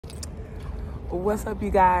What's up,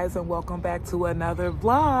 you guys, and welcome back to another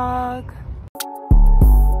vlog.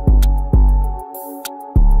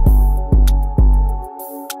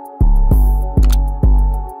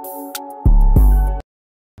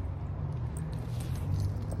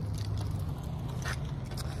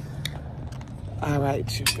 All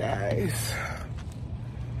right, you guys,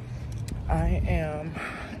 I am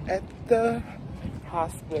at the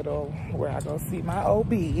hospital where I go see my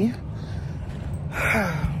OB.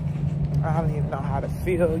 I don't even know how to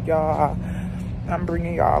feel, y'all. I'm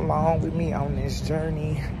bringing y'all along with me on this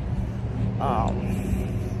journey. I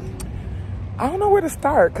don't know where to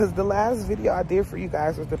start because the last video I did for you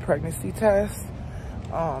guys was the pregnancy test.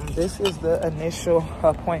 This is the initial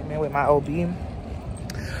appointment with my OB.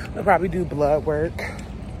 They'll probably do blood work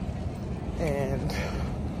and,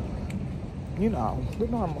 you know, the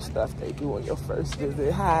normal stuff they do on your first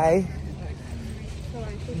visit. Hi.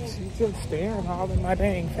 She's just staring all in my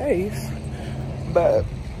dang face. But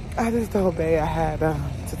I just told Bae I had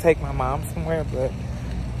to take my mom somewhere, but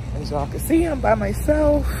as y'all can see, I'm by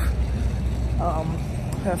myself.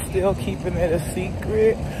 I'm still keeping it a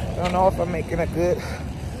secret. I don't know if I'm making a good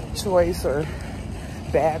choice or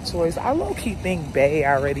bad choice. I low-key think Bae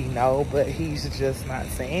already know, but he's just not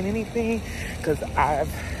saying anything because I've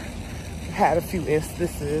had a few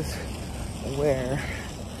instances where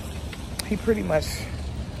he pretty much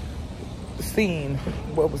seen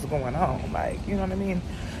what was going on, like, you know what I mean?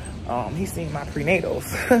 He's seen my prenatals.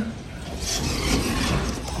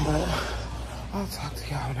 But I'll talk to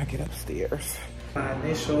y'all when I get upstairs. My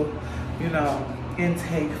initial, you know,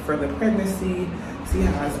 intake for the pregnancy, see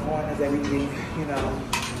how it's going, is everything, you know,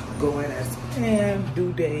 going as planned,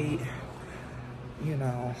 due date, you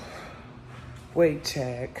know, weight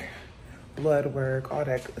check, blood work, all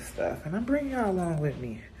that good stuff. And I'm bringing y'all along with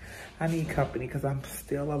me. I need company because I'm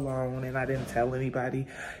still alone and I didn't tell anybody.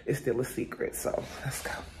 It's still a secret, so let's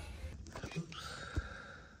go.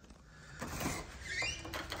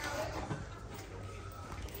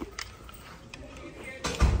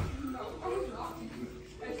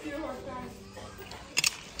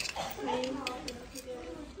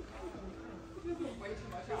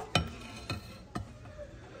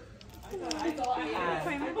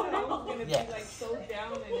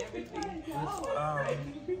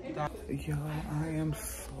 Y'all, I am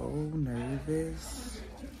so nervous.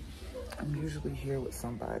 I'm usually here with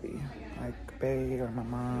somebody, like Bae or my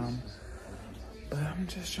mom, but I'm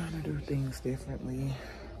just trying to do things differently.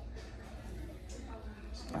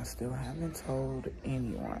 I still haven't told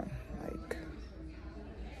anyone, like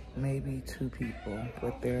maybe 2 people,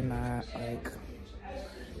 but they're not like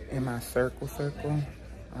in my circle.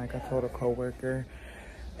 Like I told a coworker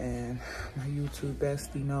and my YouTube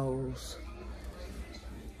bestie knows.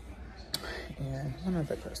 And one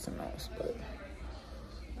other person knows, but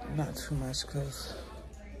not too much because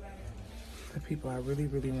the people I really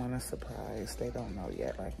want to surprise, they don't know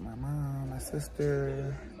yet. Like my mom, my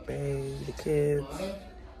sister, Bae, the kids.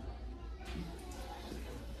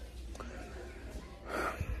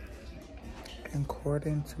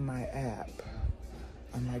 According to my app,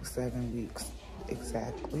 I'm like 7 weeks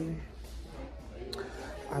exactly.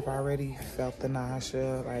 I've already felt the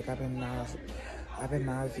nausea, like I've been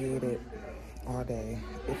nauseated all day.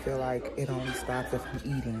 It feel like it only stops if I'm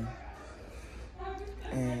eating.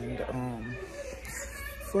 And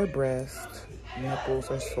for breast,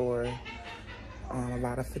 nipples are sore, a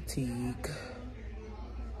lot of fatigue,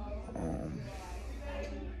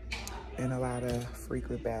 and a lot of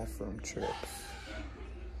frequent bathroom trips.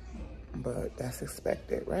 But that's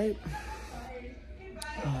expected, right?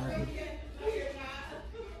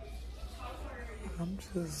 I'm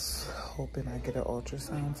just hoping I get an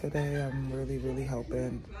ultrasound today. I'm really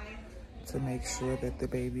hoping to make sure that the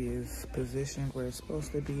baby is positioned where it's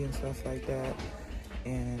supposed to be and stuff like that.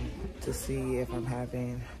 And to see if I'm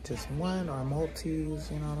having just one or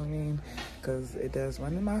multis, you know what I mean? Because it does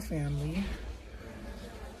run in my family.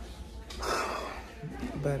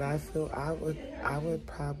 But I feel I would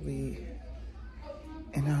probably,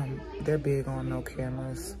 and they're big on no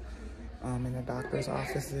cameras in the doctor's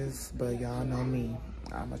offices, but y'all know me.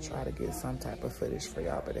 I'm gonna try to get some type of footage for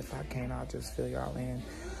y'all, but if I can't, I'll just fill y'all in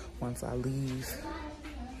once I leave.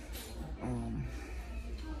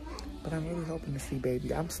 But I'm really hoping to see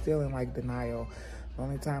baby. I'm still in like denial. The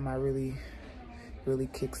only time I really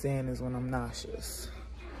kicks in is when I'm nauseous.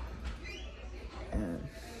 And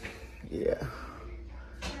yeah,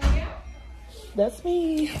 that's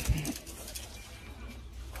me.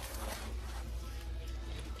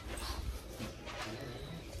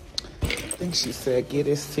 I think she said get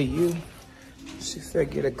this to you. She said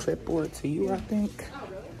get a clipboard to you, I think.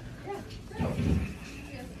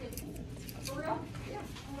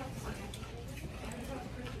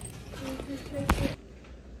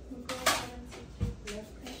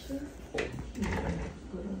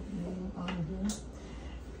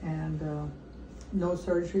 No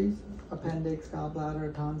surgeries? Appendix,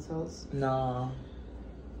 gallbladder, tonsils? No.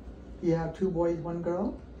 You have 2 boys, 1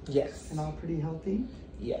 girl? Yes. And all pretty healthy?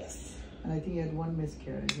 Yes. And I think you had 1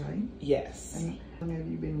 miscarriage, right? Yes. And how long have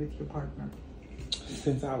you been with your partner?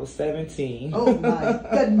 Since I was 17. Oh my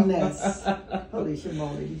goodness. Holy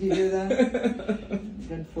shimoly. Did you hear that?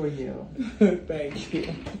 Good for you. Thank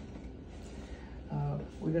you.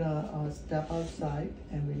 We're gonna step outside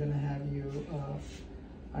and we're gonna have you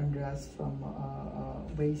undress from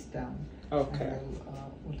waist down. Okay. And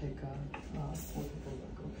we'll take a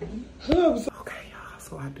look, okay? Okay, y'all.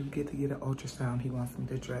 So I do get to get an ultrasound. He wants me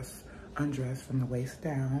to undress from the waist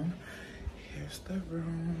down. Here's the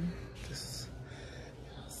room. Just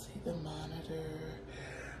see the monitor.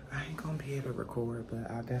 I ain't gonna be able to record, but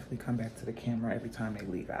I'll definitely come back to the camera every time they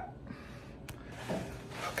leave out.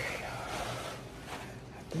 Okay, y'all.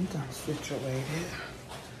 I think I'm situated.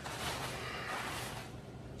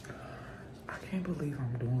 I can't believe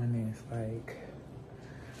I'm doing this. Like,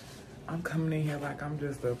 I'm coming in here like I'm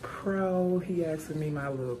just a pro. He asking me my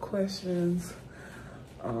little questions.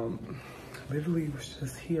 Literally was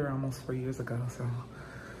just here almost 4 years ago, so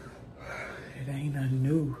it ain't nothing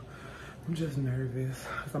new. I'm just nervous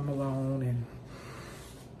because I'm alone and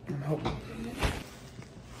I'm hoping.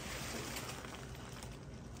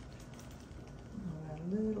 That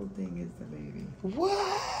little thing is the baby.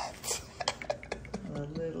 What? A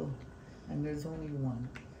little, and there's only 1.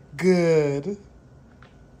 Good.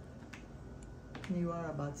 You are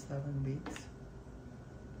about 7 weeks.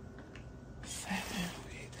 7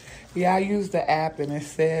 weeks. Yeah, I used the app and it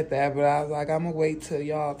said that, but I was like, I'm gonna wait till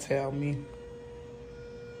y'all tell me.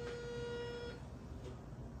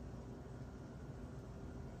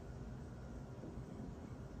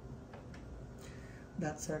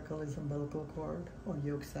 That circle is umbilical cord or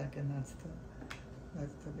yolk sac, and that's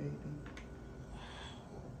the baby.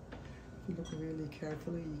 If you look really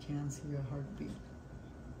carefully, you can see your heartbeat.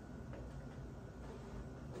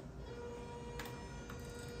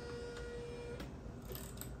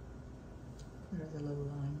 There's a little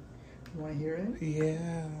line. You want to hear it?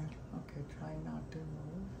 Yeah. Okay, try not to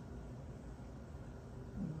move.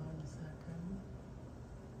 Hang on a second.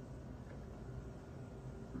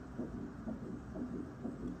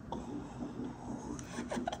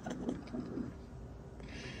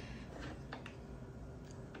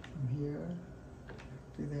 From here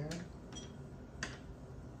to there.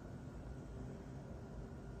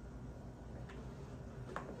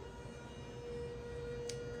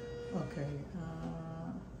 Okay.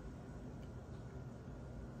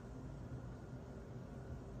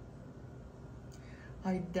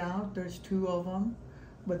 I doubt there's 2 of them,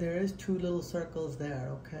 but there is 2 little circles there,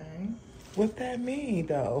 okay? What that mean,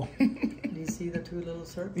 though? Do you see the 2 little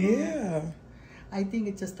circles? Yeah. I think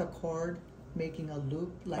it's just a cord making a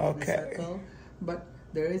loop like in a circle, but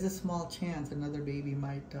there is a small chance another baby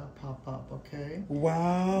might pop up, okay?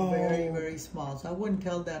 Wow. Very, very small. So I wouldn't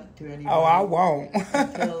tell that to anybody. Oh, I won't.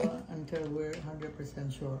 until we're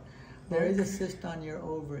 100% sure. There is a cyst on your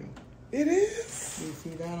ovary. It is? Do you see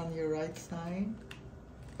that on your right side?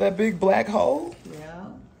 That big black hole? Yeah.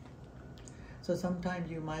 So sometimes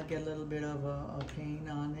you might get a little bit of a pain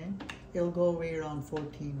on it. It'll go away around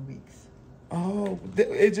 14 weeks. Oh,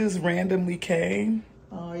 it just randomly came?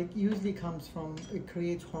 It usually comes from, it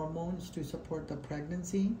creates hormones to support the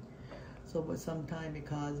pregnancy. So, but sometimes it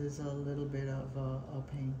causes a little bit of a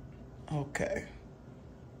pain. Okay.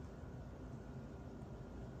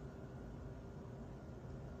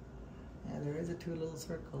 Yeah, there is a 2 little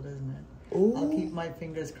circle, isn't it? Ooh. I'll keep my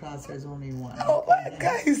fingers crossed there's only 1. Oh my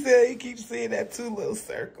God, he said he keeps seeing that 2 little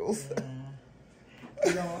circles.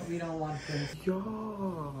 Yeah. We don't want to.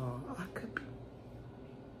 Y'all, I could be.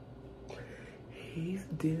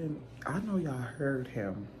 I know y'all heard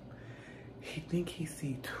him. He think he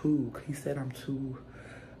see 2. He said I'm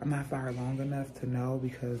not far long enough to know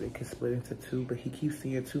because it could split into 2, but he keeps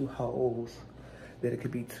seeing 2 holes. That it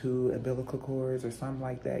could be 2 umbilical cords or something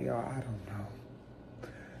like that, y'all. I don't know.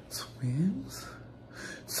 Twins?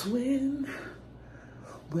 Twin?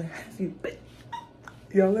 Where have you been?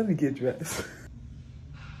 Y'all, let me get dressed.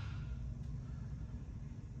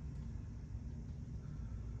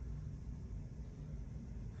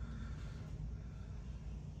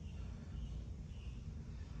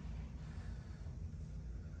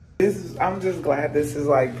 I'm just glad this is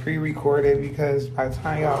like pre-recorded because by the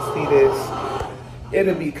time y'all see this,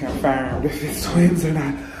 it'll be confirmed if it's twins or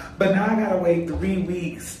not. But now I gotta wait 3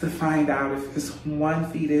 weeks to find out if it's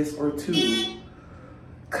 1 fetus or 2.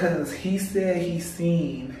 Cause he said he's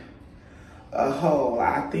seen a hole.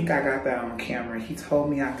 I think I got that on camera. He told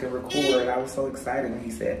me I could record. I was so excited when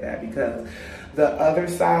he said that, because the other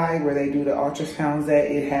side where they do the ultrasounds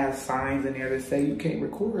at, it has signs in there that say you can't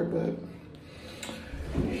record, but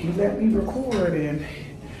he let me record, and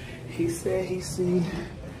he said he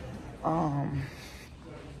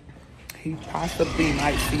possibly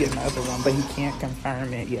might see another one, but he can't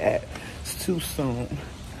confirm it yet. It's too soon.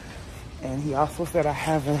 And he also said I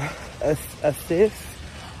have a cyst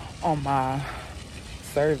on my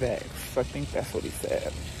cervix. I think that's what he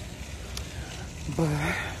said.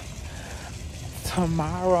 But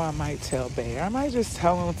tomorrow I might tell Bae. I might just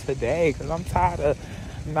tell him today, because I'm tired of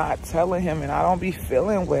not telling him, and I don't be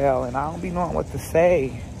feeling well, and I don't be knowing what to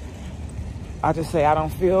say. I just say I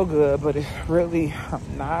don't feel good, but it's really,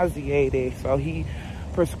 I'm nauseated. So he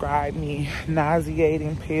prescribed me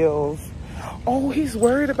nauseating pills. Oh, he's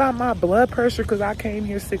worried about my blood pressure, because I came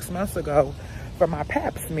here 6 months ago for my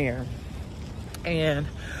pap smear. And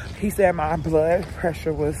he said my blood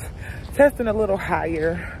pressure was testing a little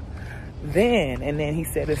higher then, and then he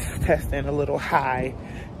said it's testing a little high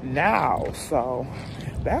now. So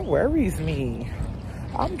that worries me.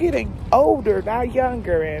 I'm getting older, not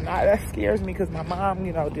younger, and that scares me, because my mom,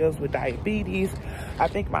 you know, deals with diabetes. I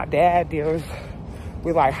think my dad deals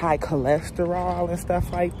with like high cholesterol and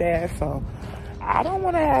stuff like that. So I don't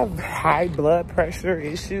want to have high blood pressure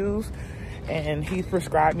issues. And he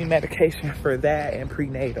prescribed me medication for that and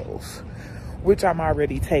prenatals, which I'm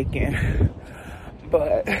already taking.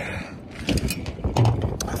 But I'm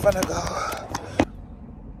gonna go.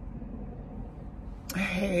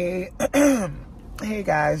 Hey. Hey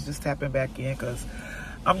guys, just tapping back in because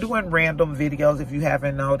I'm doing random videos, if you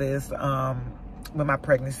haven't noticed, with my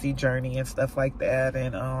pregnancy journey and stuff like that.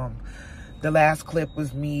 And the last clip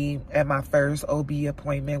was me at my first OB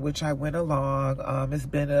appointment, which I went along. It's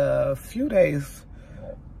been a few days.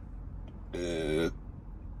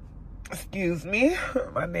 Excuse me,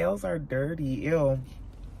 my nails are dirty. Ew.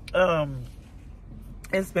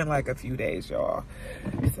 It's been like a few days, y'all,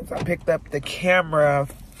 since I picked up the camera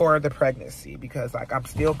for the pregnancy, because like I'm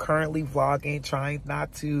still currently vlogging, trying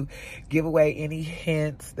not to give away any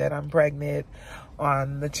hints that I'm pregnant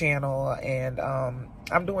on the channel. And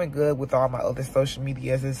I'm doing good with all my other social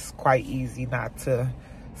medias. It's quite easy not to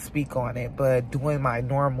speak on it, but doing my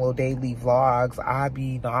normal daily vlogs, I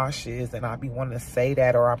be nauseous and I be wanting to say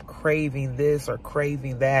that, or I'm craving this or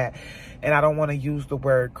craving that. And I don't want to use the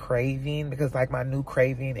word craving, because like my new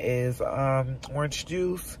craving is orange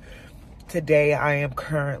juice. Today I am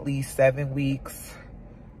currently 7 weeks,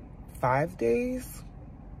 5 days.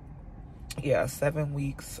 Yeah, 7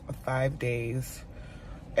 weeks, 5 days.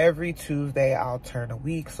 Every Tuesday I'll turn a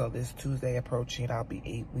week. So this Tuesday approaching, I'll be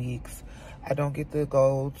 8 weeks. I don't get to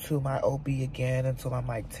go to my OB again until I'm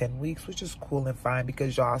like 10 weeks, which is cool and fine,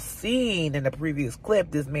 because y'all seen in the previous clip,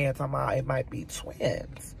 this man talking about it might be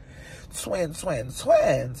twins.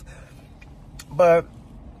 Twins. But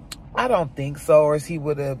I don't think so, or he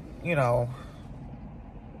would have, you know,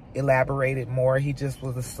 elaborated more. He just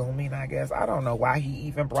was assuming, I guess. I don't know why he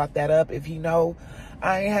even brought that up if he know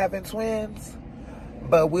I ain't having twins.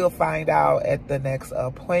 But we'll find out at the next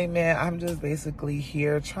appointment. I'm just basically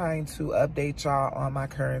here trying to update y'all on my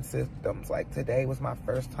current symptoms. Like today was my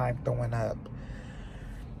first time throwing up.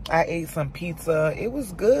 I ate some pizza. It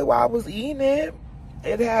was good while I was eating it.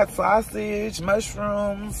 It had sausage,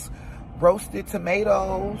 mushrooms, roasted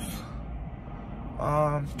tomatoes,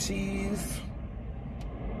 cheese.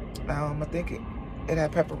 I think it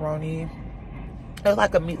had pepperoni. It was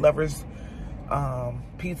like a meat lover's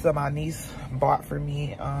pizza my niece bought for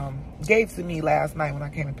me, gave to me last night when I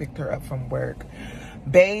came and picked her up from work.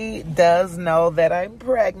 Bae does know that I'm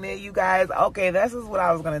pregnant, you guys. Okay, this is what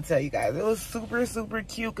I was gonna tell you guys. It was super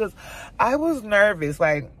cute, because I was nervous.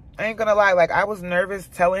 Like, I ain't gonna lie, like I was nervous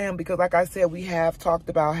telling him, because like I said, we have talked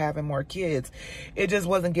about having more kids. It just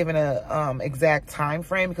wasn't given a exact time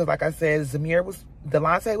frame, because like I said,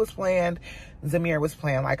 Delonte was planned, Zamir was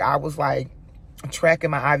planned. Like I was like tracking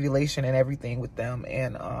my ovulation and everything with them,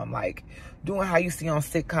 and like doing how you see on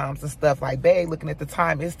sitcoms and stuff, like, babe, looking at the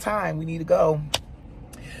time, it's time, we need to go.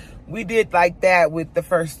 We did like that with the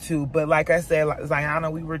first two, but like I said, like,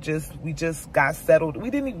 Ziana, we just got settled. We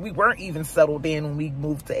weren't even settled in when we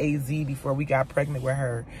moved to AZ before we got pregnant with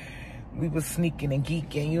her. We was sneaking and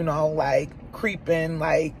geeking, you know, like creeping,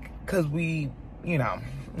 like, cause we, you know,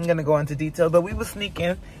 I'm gonna go into detail, but we was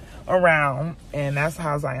sneaking around, and that's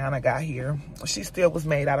how Ziana got here. She still was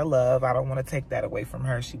made out of love. I don't want to take that away from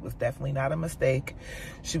her. She was definitely not a mistake.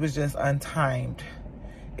 She was just untimed.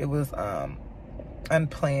 It was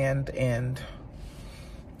unplanned, and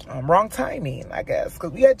wrong timing, I guess,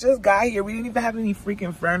 because we had just got here. We didn't even have any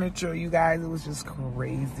freaking furniture, you guys. It was just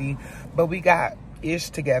crazy. But we got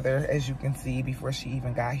Ish together, as you can see, before she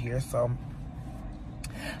even got here. So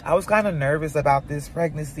I was kind of nervous about this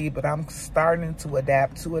pregnancy, but I'm starting to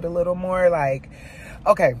adapt to it a little more. Like,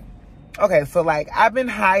 okay, so like I've been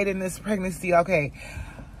hiding this pregnancy. Okay,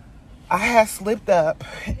 I had slipped up,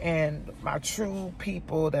 and my true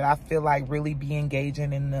people that I feel like really be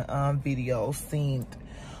engaging in the video seen,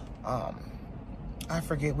 I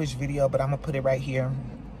forget which video, but I'm gonna put it right here.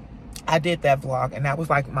 I did that vlog, and that was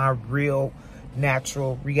like my real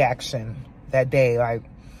natural reaction that day. Like,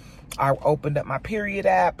 I opened up my period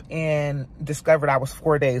app and discovered I was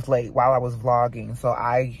 4 days late while I was vlogging. So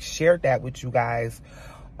I shared that with you guys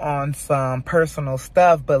on some personal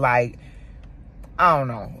stuff, but like, I don't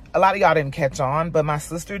know, a lot of y'all didn't catch on, but my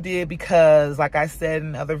sister did, because like I said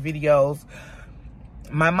in other videos,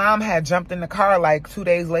 my mom had jumped in the car like 2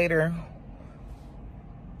 days later.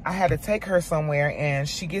 I had to take her somewhere, and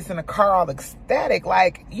she gets in the car all ecstatic,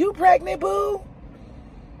 like, "You pregnant, boo?"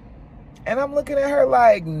 And I'm looking at her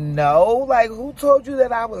like, "No, like, who told you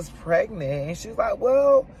that I was pregnant?" And she's like,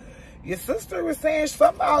 "Well, your sister was saying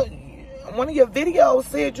something about, one of your videos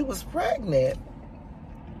said you was pregnant."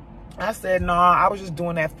 I said, "No, I was just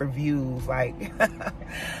doing that for views." Like,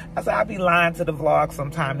 I said, "I'll be lying to the vlog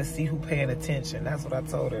sometime to see who paying attention." That's what I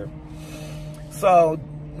told her. So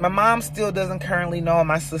my mom still doesn't currently know.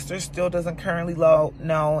 My sister still doesn't currently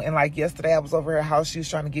know. And like yesterday, I was over her house. She was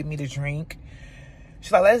trying to get me to drink.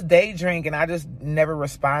 She's like, "Let's day drink." And I just never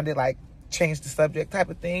responded, like, change the subject type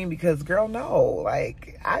of thing, because girl, no.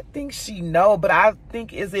 Like, I think she know, but I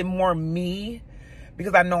think, is it more me?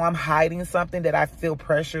 Because I know I'm hiding something, that I feel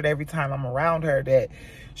pressured every time I'm around her, that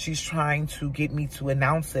she's trying to get me to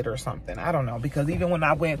announce it or something. I don't know. Because even when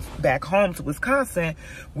I went back home to Wisconsin,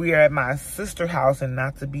 we were at my sister's house, and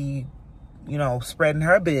not to be, you know, spreading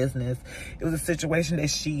her business, it was a situation that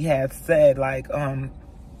she had said, like,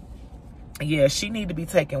 yeah, she need to be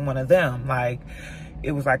taking one of them. Like,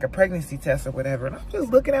 it was like a pregnancy test or whatever. And I'm just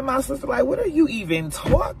looking at my sister like, what are you even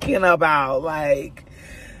talking about? Like,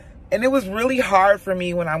 and it was really hard for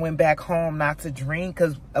me when I went back home not to drink,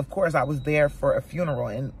 because of course I was there for a funeral.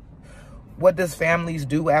 And what does families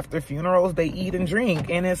do after funerals? They eat and drink.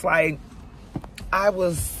 And it's like, that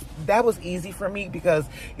was easy for me because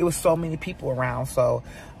it was so many people around. So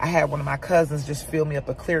I had one of my cousins just fill me up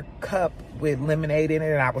a clear cup with lemonade in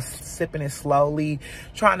it, and I was sipping it slowly,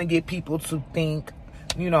 trying to get people to think,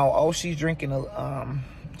 you know, oh, she's drinking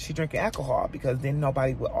alcohol, because then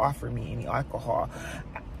nobody would offer me any alcohol.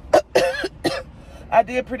 I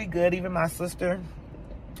did pretty good. Even my sister,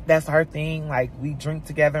 that's her thing. Like, we drink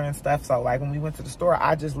together and stuff. So like when we went to the store,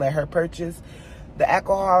 I just let her purchase the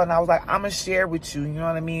alcohol, and I was like, I'm gonna share with you, you know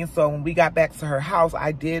what I mean? So when we got back to her house,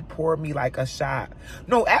 I did pour me like a shot.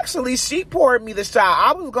 No, actually, she poured me the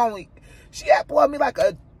shot. She had poured me like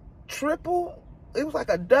a triple. It was like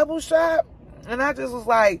a double shot. And I just was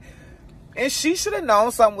like, and she should have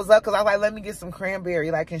known something was up, because I was like, let me get some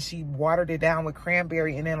cranberry. Like, and she watered it down with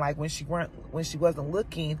cranberry. And then like when she wasn't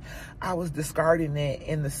looking, I was discarding it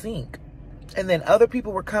in the sink. And then other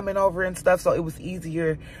people were coming over and stuff, so it was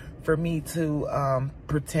easier for me to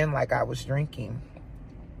pretend like I was drinking.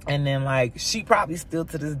 And then like, she probably still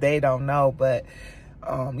to this day don't know, but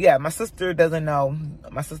yeah, my sister doesn't know.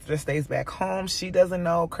 My sister stays back home. She doesn't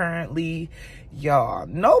know currently. Y'all,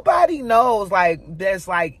 nobody knows, like, that's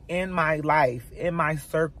like in my life, in my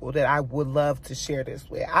circle, that I would love to share this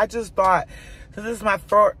with. I just thought, since this is my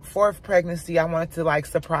fourth pregnancy, I wanted to like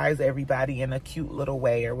surprise everybody in a cute little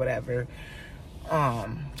way or whatever.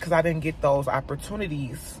 Because I didn't get those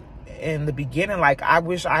opportunities in the beginning. Like, I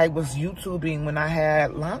wish I was YouTubing when I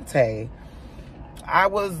had Lante. I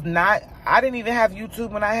didn't even have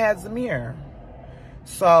YouTube when I had Zamir.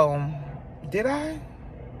 So, did I?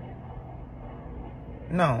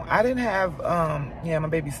 No, I didn't have, yeah, my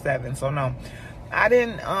baby's 7, so no. I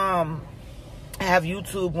didn't have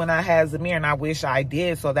YouTube when I had Zamir, and I wish I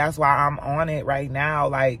did. So that's why I'm on it right now,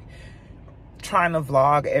 like, trying to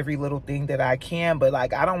vlog every little thing that I can. But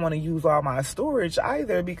like, I don't want to use all my storage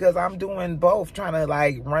either, because I'm doing both, trying to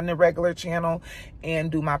like run the regular channel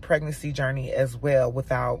and do my pregnancy journey as well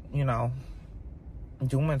without, you know,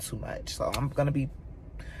 doing too much. So I'm gonna be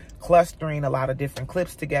clustering a lot of different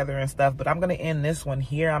clips together and stuff, but I'm gonna end this one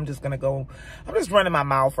here. I'm just running my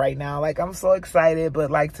mouth right now. Like, I'm so excited,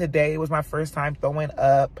 but like, today was my first time throwing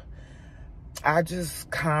up. I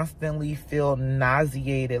just constantly feel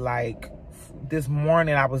nauseated. Like, this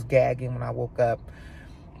morning I was gagging when I woke up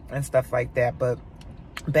and stuff like that. But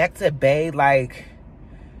back to Bay, like,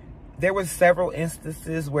 there was several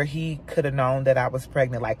instances where he could have known that I was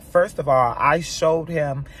pregnant. Like, first of all, I showed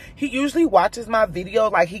him, he usually watches my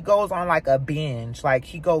videos, like he goes on like a binge, like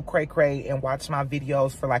he go cray and watch my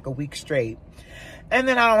videos for like a week straight. And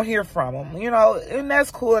then I don't hear from him, you know, and that's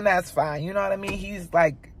cool and that's fine. You know what I mean? He's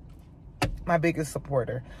like my biggest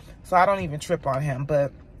supporter. So I don't even trip on him.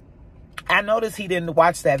 But I noticed he didn't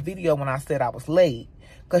watch that video when I said I was late,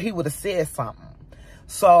 because he would have said something.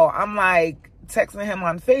 So I'm like texting him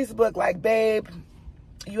on Facebook, like, babe,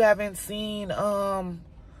 you haven't seen,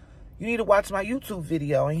 you need to watch my YouTube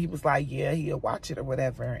video. And he was like, yeah, he'll watch it or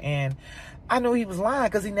whatever. And I knew he was lying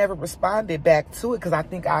because he never responded back to it, because I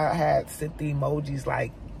think I had sent the emojis,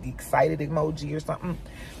 like the excited emoji or something.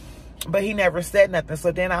 But he never said nothing.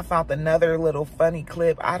 So then I found another little funny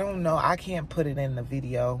clip. I don't know. I can't put it in the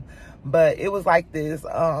video. But it was like this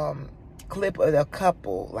clip of a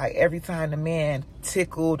couple. Like every time the man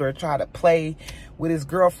tickled or tried to play with his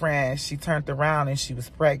girlfriend, she turned around and she was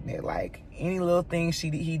pregnant. Like any little thing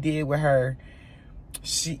he did with her,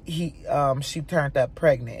 she turned up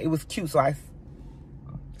pregnant. It was cute. So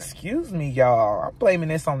excuse me, y'all, I'm blaming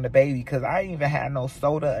this on the baby because I ain't even had no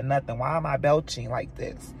soda or nothing. Why am I belching like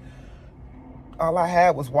this? All I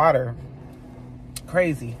had was water.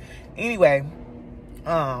 Crazy. Anyway,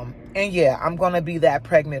 and yeah, I'm gonna be that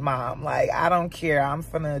pregnant mom. Like, I don't care. I'm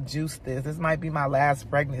finna juice this. This might be my last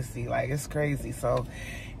pregnancy. Like, it's crazy. So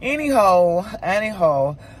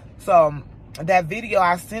anyhow, so that video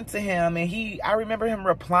I sent to him, and I remember him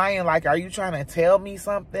replying like, are you trying to tell me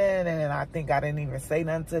something? And I think I didn't even say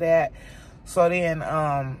nothing to that. So then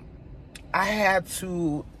I had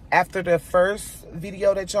to, after the first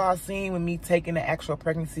video that y'all seen with me taking the actual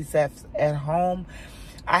pregnancy tests at home,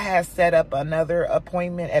 I had set up another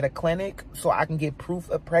appointment at a clinic so I can get proof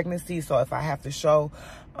of pregnancy. So if I have to show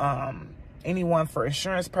anyone for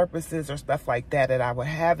insurance purposes or stuff like that, I would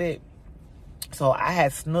have it. So I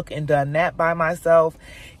had snook and done that by myself.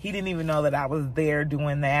 He didn't even know that I was there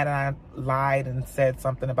doing that. And I lied and said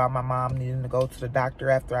something about my mom needing to go to the doctor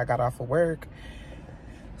after I got off of work.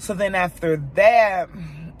 So then after that,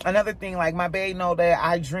 another thing, like my babe know that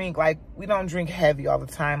I drink, like we don't drink heavy all the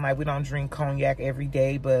time. Like we don't drink cognac every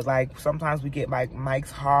day, but like sometimes we get like Mike's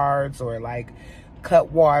Hards or like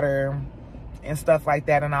cut water and stuff like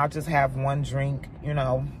that. And I'll just have one drink, you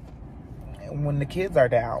know, when the kids are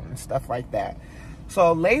down and stuff like that.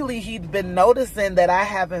 So lately he'd been noticing that I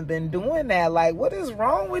haven't been doing that. Like, what is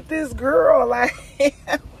wrong with this girl? Like,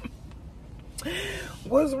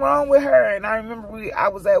 what's wrong with her? And I remember I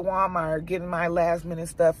was at Walmart getting my last minute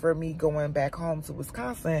stuff for me going back home to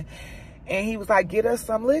Wisconsin. And he was like, get us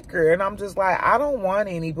some liquor. And I'm just like, I don't want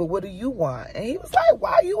any, but what do you want? And he was like,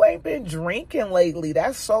 why you ain't been drinking lately?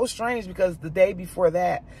 That's so strange, because the day before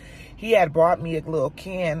that, he had brought me a little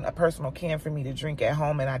can, a personal can for me to drink at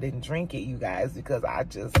home. And I didn't drink it, you guys, because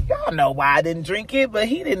y'all know why I didn't drink it, but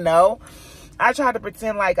he didn't know. I tried to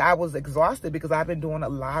pretend like I was exhausted because I've been doing a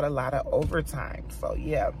lot of overtime. So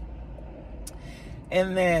yeah.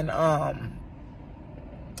 And then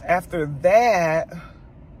after that,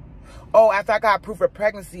 after I got proof of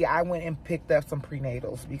pregnancy, I went and picked up some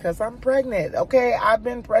prenatals because I'm pregnant. Okay, I've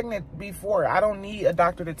been pregnant before. I don't need a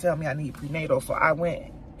doctor to tell me I need prenatal. So I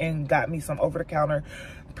went and got me some over-the-counter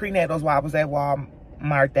prenatals while I was at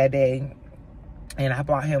Walmart that day. And I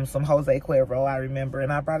bought him some Jose Cuervo, I remember.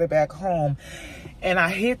 And I brought it back home. And I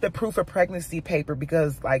hid the proof of pregnancy paper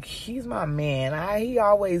because, like, he's my man. He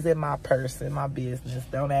always in my purse, in my business.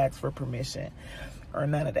 Don't ask for permission or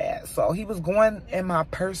none of that. So he was going in my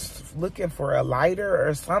purse looking for a lighter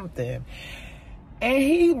or something. And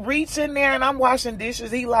he reached in there and I'm washing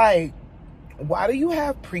dishes. He like, why do you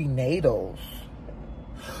have prenatals?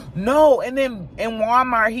 No, and then in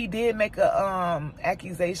Walmart, he did make a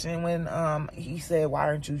accusation when he said, why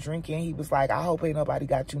aren't you drinking? He was like, I hope ain't nobody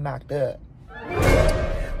got you knocked up.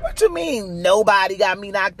 What you mean nobody got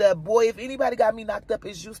me knocked up? Boy, if anybody got me knocked up,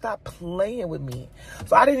 it's you. Stop playing with me.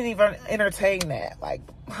 So I didn't even entertain that. Like,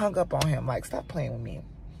 hung up on him. Like, stop playing with me.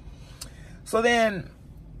 So then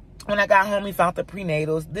when I got home, he found the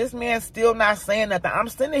prenatals. This man's still not saying nothing. I'm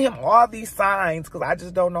sending him all these signs because I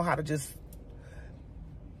just don't know how to just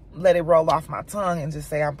let it roll off my tongue and just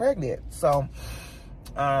say I'm pregnant. So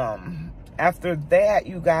after that,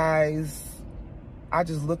 you guys, I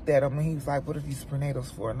just looked at him and he was like, what are these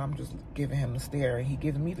prenatals for? And I'm just giving him the stare and he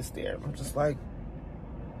giving me the stare. I'm just like,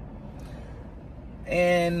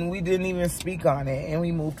 and we didn't even speak on it and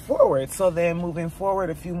we moved forward. So then moving forward,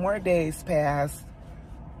 a few more days passed.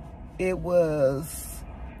 It was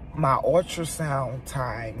my ultrasound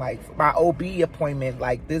time, like my OB appointment,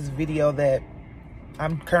 like this video that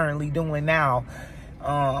I'm currently doing now.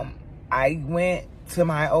 I went to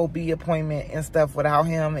my OB appointment and stuff without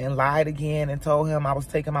him and lied again and told him I was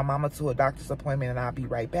taking my mama to a doctor's appointment and I'll be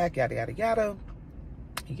right back, yada, yada, yada.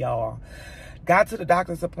 Y'all, got to the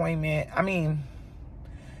doctor's appointment. I mean,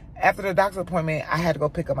 after the doctor's appointment, I had to go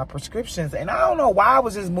pick up my prescriptions. And I don't know why I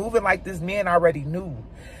was just moving like this man already knew.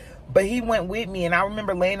 But he went with me, and I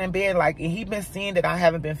remember laying in bed, like, and he been seeing that I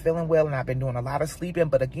haven't been feeling well, and I've been doing a lot of sleeping.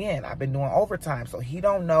 But again, I've been doing overtime, so he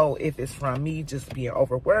don't know if it's from me just being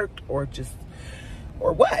overworked or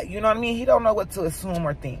what. You know what I mean? He don't know what to assume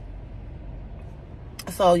or think.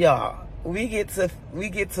 So y'all, we get to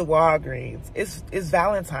Walgreens. It's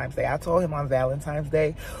Valentine's Day. I told him on Valentine's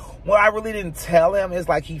Day. What I really didn't tell him is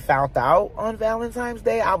like he found out on Valentine's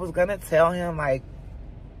Day. I was gonna tell him like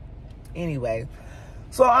anyway.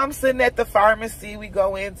 So I'm sitting at the pharmacy. We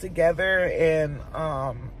go in together, and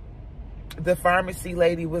the pharmacy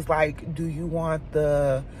lady was like, do you want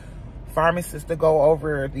the pharmacist to go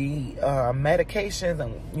over the medications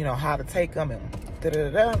and, you know, how to take them and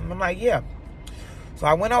da-da-da-da? And I'm like, yeah. So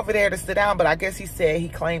I went over there to sit down, but I guess he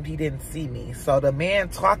claimed he didn't see me. So the man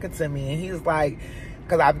talking to me, and he's like,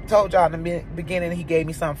 because I told y'all in the beginning, he gave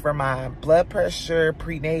me something for my blood pressure,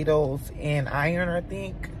 prenatals, and iron, I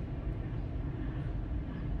think.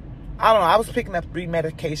 I don't know. I was picking up 3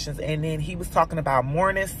 medications, and then he was talking about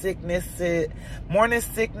morning sickness, and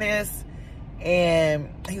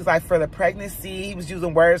he was like, for the pregnancy, he was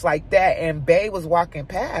using words like that, and Bae was walking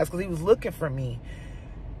past because he was looking for me.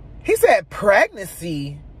 He said,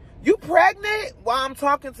 pregnancy? You pregnant? While I'm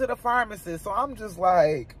talking to the pharmacist. So I'm just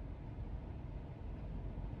like,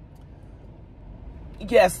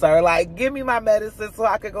 yes, sir. Like, give me my medicine so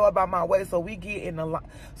I could go about my way. So we get in the,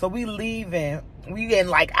 so we leaving. We in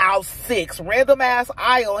like aisle 6, random ass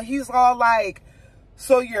aisle. And he's all like,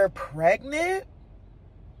 so you're pregnant?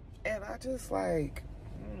 And I just like,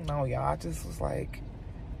 no, y'all. I just was like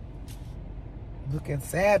looking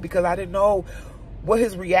sad because I didn't know what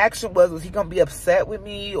his reaction was. Was he gonna be upset with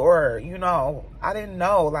me, or, you know, I didn't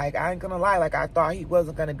know. Like, I ain't gonna lie, like, I thought he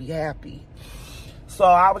wasn't gonna be happy. So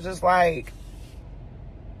I was just like,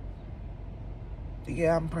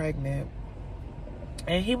 yeah, I'm pregnant.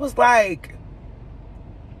 And he was like,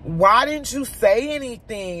 why didn't you say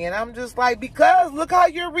anything? And I'm just like, because look how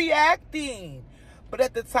you're reacting. But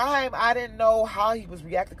at the time, I didn't know how he was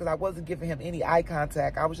reacting because I wasn't giving him any eye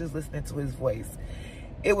contact. I was just listening to his voice.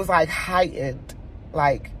 It was like heightened.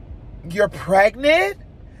 Like, you're pregnant?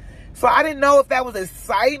 So I didn't know if that was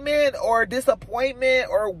excitement or disappointment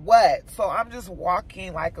or what. So I'm just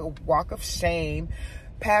walking like a walk of shame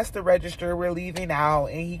past the register. We're leaving out,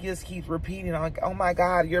 and he just keeps repeating, like, oh my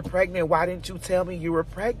God, you're pregnant. Why didn't you tell me you were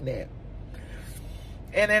pregnant?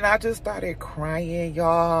 And then I just started crying,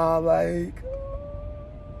 y'all. Like,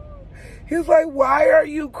 he's like, why are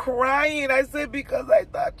you crying? I said, because I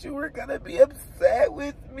thought you were going to be upset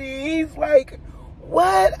with me. He's like,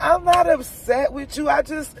 what? I'm not upset with you. I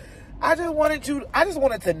just wanted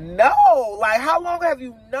to know, like, how long have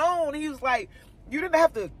you known? He was like, you didn't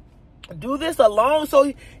have to do this alone.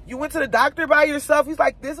 So you went to the doctor by yourself. He's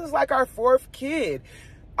like, this is like our 4th kid.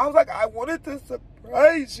 I was like, I wanted to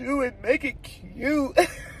surprise you and make it cute.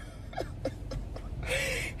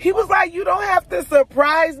 He was like, you don't have to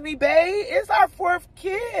surprise me, babe. It's our 4th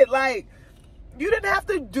kid. Like, you didn't have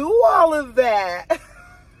to do all of that.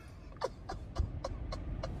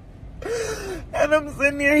 And I'm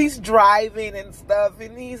sitting there, he's driving and stuff,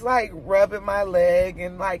 and he's like rubbing my leg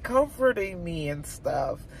and like comforting me and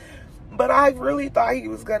stuff. But I really thought he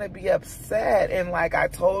was gonna be upset. And like, I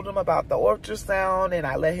told him about the ultrasound, and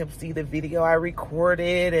I let him see the video I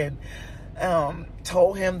recorded, and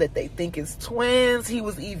told him that they think it's twins. He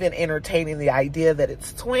was even entertaining the idea that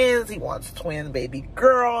it's twins. He wants twin baby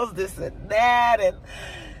girls, this and that. And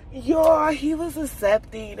y'all, he was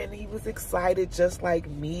accepting, and he was excited just like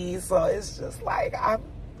me. So it's just like,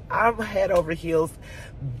 I'm head over heels,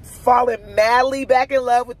 falling madly back in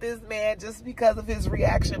love with this man just because of his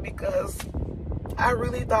reaction, because I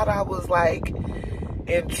really thought I was like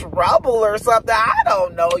in trouble or something. I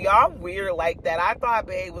don't know, y'all. I'm weird like that. I thought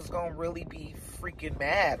Babe was gonna really be freaking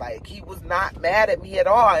mad. Like, he was not mad at me at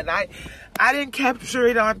all. And I didn't capture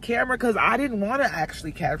it on camera because I didn't want to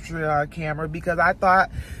actually capture it on camera, because I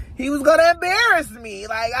thought he was gonna embarrass me.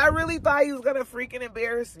 Like, I really thought he was gonna freaking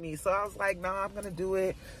embarrass me. So I was like, no, I'm gonna do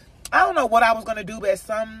it. I don't know what I was gonna do, but at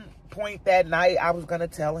some point that night, I was gonna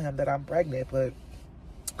tell him that I'm pregnant, but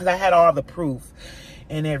because I had all the proof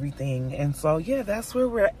and everything. And so, yeah, that's where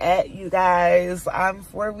we're at, you guys. I'm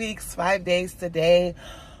 4 weeks, 5 days today.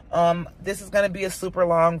 This is gonna be a super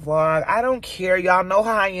long vlog. I don't care. Y'all know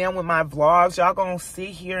how I am with my vlogs. Y'all gonna sit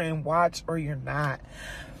here and watch, or you're not.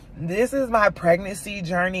 this is my pregnancy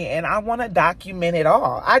journey, and I want to document it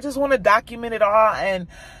all. I just want to document it all, and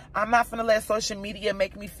I'm not gonna let social media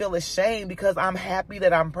make me feel ashamed, because I'm happy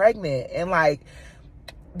that I'm pregnant. And like,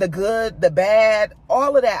 the good, the bad,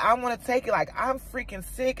 all of that, I want to take it. Like, I'm freaking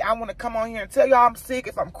sick. I want to come on here and tell y'all I'm sick.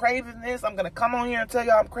 If I'm craving this, I'm going to come on here and tell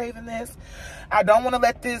y'all I'm craving this. I don't want to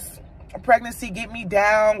let this pregnancy get me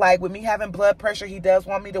down. Like, with me having blood pressure, he does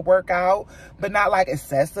want me to work out, but not like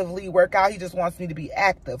excessively work out. He just wants me to be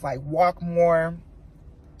active, like walk more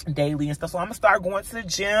daily and stuff. So I'm gonna start going to the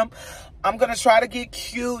gym. I'm gonna try to get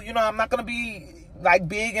cute. You know, I'm not gonna be like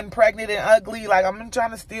big and pregnant and ugly. Like, I'm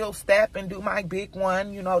trying to still step and do my big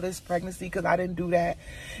one, you know, this pregnancy, because I didn't do that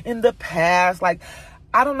in the past. Like,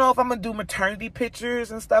 I don't know if I'm gonna do maternity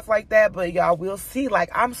pictures and stuff like that, but y'all will see.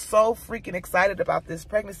 Like, I'm so freaking excited about this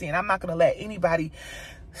pregnancy, and I'm not gonna let anybody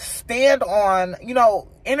stand on, you know,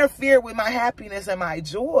 interfere with my happiness and my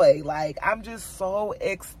joy. Like, I'm just so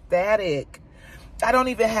ecstatic. I don't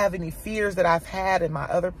even have any fears that I've had in my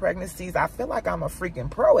other pregnancies. I feel like I'm a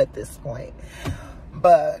freaking pro at this point.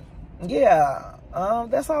 But yeah,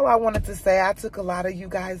 that's all I wanted to say. I took a lot of you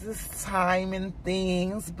guys' time and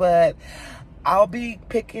things, but I'll be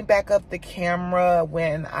picking back up the camera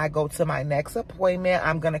when I go to my next appointment.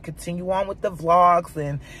 I'm going to continue on with the vlogs,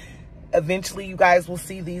 and eventually you guys will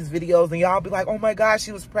see these videos and y'all be like, oh my gosh,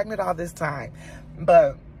 she was pregnant all this time.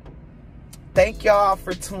 But thank y'all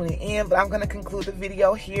for tuning in. But I'm going to conclude the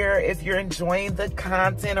video here. If you're enjoying the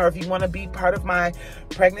content, or if you want to be part of my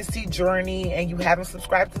pregnancy journey and you haven't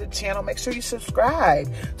subscribed to the channel, make sure you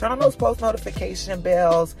subscribe. Turn on those post notification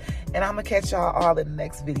bells. And I'm going to catch y'all all in the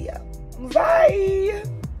next video. Bye.